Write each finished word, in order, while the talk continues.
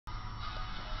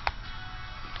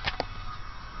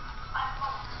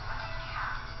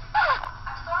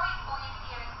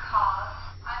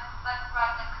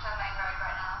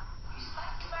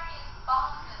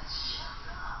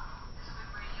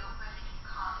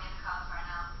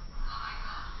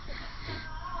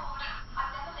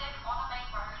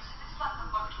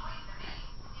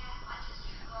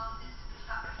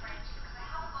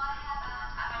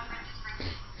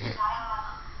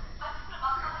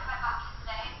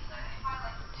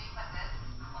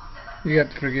You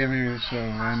got to forgive me, so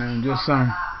I know just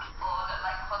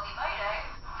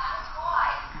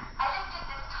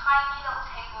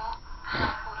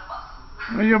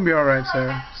Well, you'll be alright,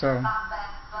 Sarah. So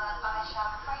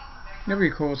you'll be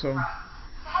cool. So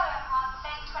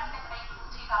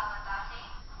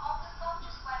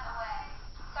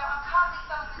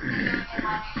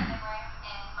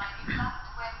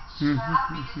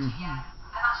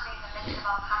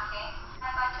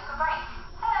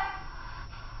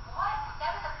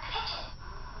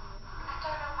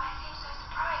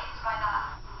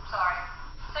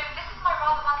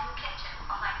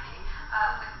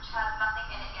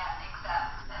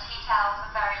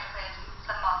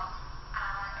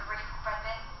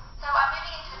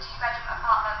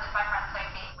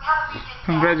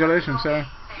congratulations,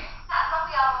 Sarah.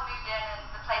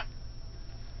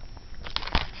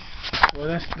 Well,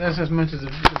 that's as much as the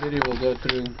video will go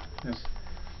through. That's,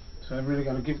 so I really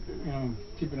got to keep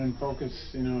it in focus,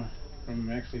 from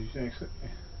actually.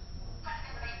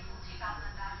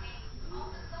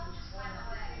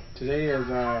 Today is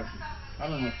I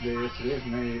don't know what today is. Today is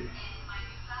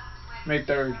May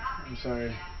 3rd. I'm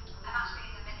sorry.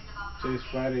 Today's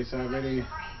Friday, so I already.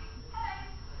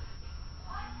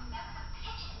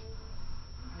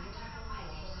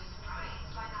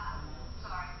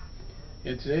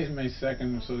 Yeah, today's May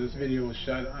 2nd, so this video was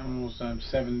shot almost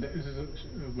 7 days,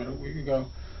 about a week ago.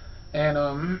 And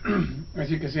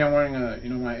as you can see, I'm wearing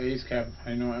my A's cap.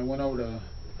 I went over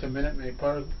to Minute Maid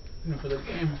Park, for the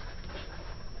game,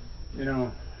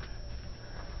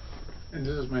 and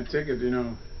this is my ticket.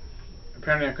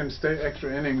 Apparently I couldn't stay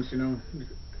extra innings,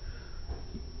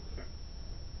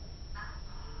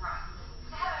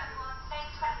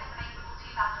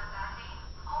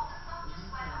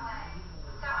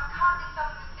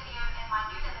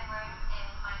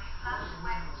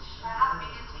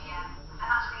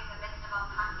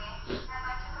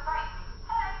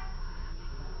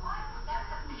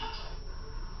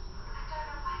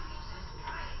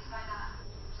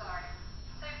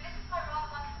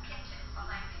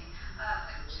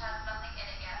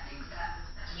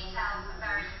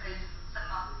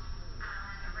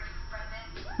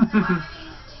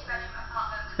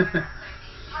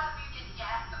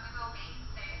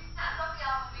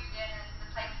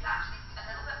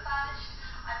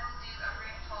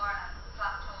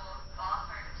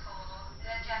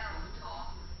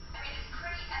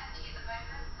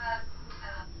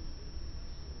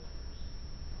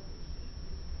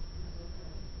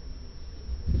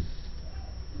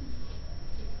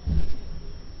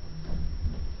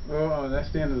 Well,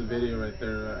 that's the end of the video right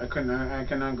there. I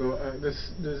cannot go.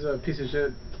 This piece of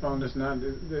shit phone does not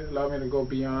allow me to go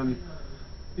beyond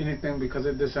anything because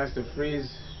it decides to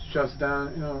freeze, shuts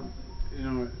down.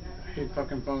 I hate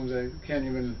fucking phones. I can't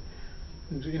even.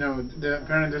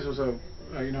 Apparently this was a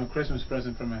Christmas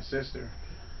present from my sister.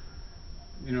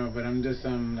 But I'm just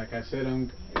like I said,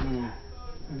 I'm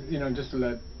just to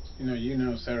let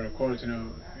Sarah, of course,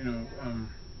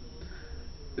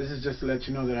 this is just to let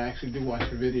you know that I actually do watch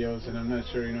your videos, and I'm not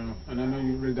sure, and I know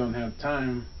you really don't have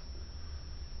time.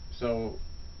 So,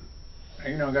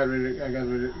 I got ready, I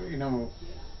gotta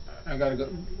go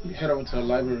head over to the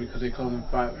library because they close in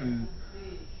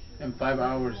 5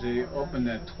 hours. They open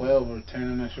at 12 or 10.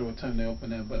 I'm not sure what time they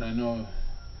open at, but I know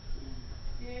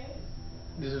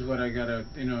this is what I gotta,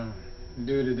 do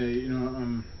today.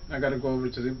 I gotta go over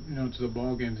to the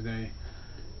ball game today.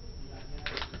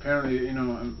 Apparently,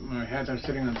 my hats are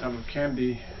sitting on top of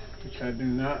candy, which I do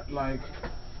not like,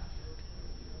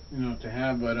 to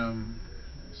have. But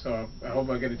so I hope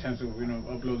I get a chance to,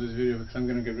 upload this video because I'm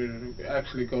gonna get ready to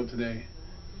actually go today.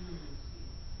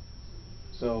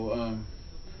 So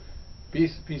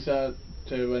peace out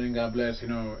to everybody and God bless,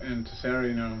 and to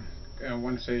Sarah, I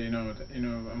want to say,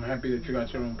 I'm happy that you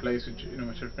got your own place with,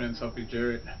 with your friend Sophie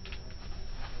Jarrett,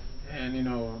 and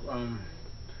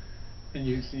and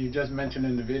you just mentioned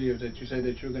in the video that you said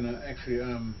that you're gonna actually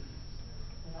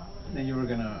that you were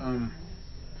gonna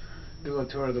do a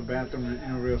tour of the bathroom,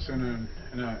 real soon,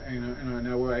 and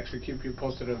I will actually keep you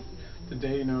posted of the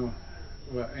day,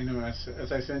 well,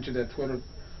 as I sent you that Twitter,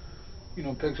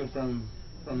 picture from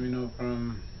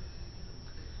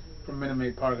Minute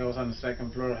Maid Park. I was on the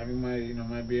second floor having my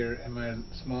my beer and my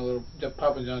small little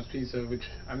Papa John's pizza, which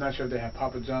I'm not sure if they have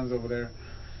Papa John's over there.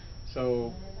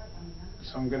 So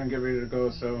I'm gonna get ready to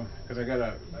go. So because I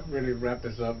gotta really wrap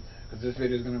this up because this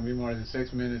video is gonna be more than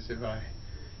 6 minutes if I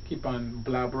keep on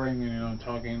blabbering and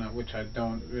talking, which I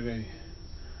don't really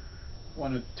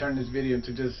want to turn this video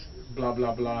into just blah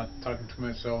blah blah talking to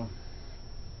myself.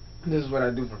 This is what I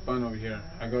do for fun over here.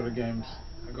 I go to games,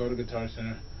 I go to Guitar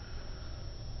Center,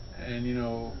 and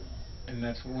and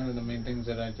that's one of the main things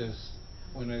that I just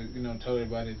want to tell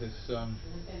everybody. This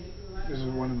is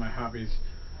one of my hobbies.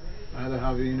 My other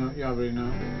hobby, you already know,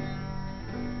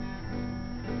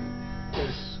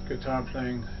 is guitar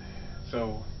playing.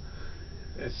 So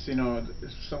it's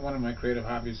one of my creative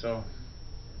hobbies. So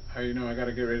I got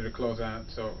to get ready to close out.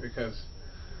 So because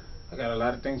I got a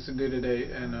lot of things to do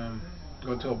today, and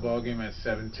go to a ball game at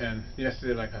 7:10.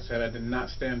 Yesterday, like I said, I did not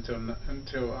stay until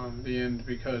the end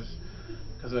because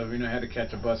of I had to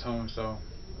catch a bus home. So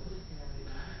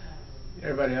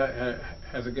everybody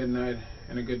has a good night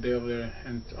and a good day over there,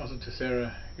 and also to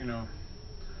Sarah,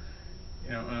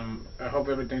 I hope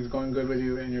everything's going good with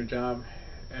you and your job.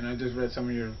 And I just read some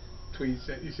of your tweets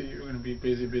that you say you're going to be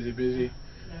busy, busy, busy,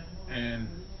 and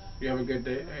you have a good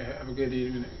day, have a good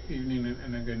evening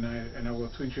and a good night. And I will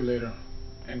tweet you later.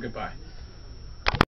 And goodbye.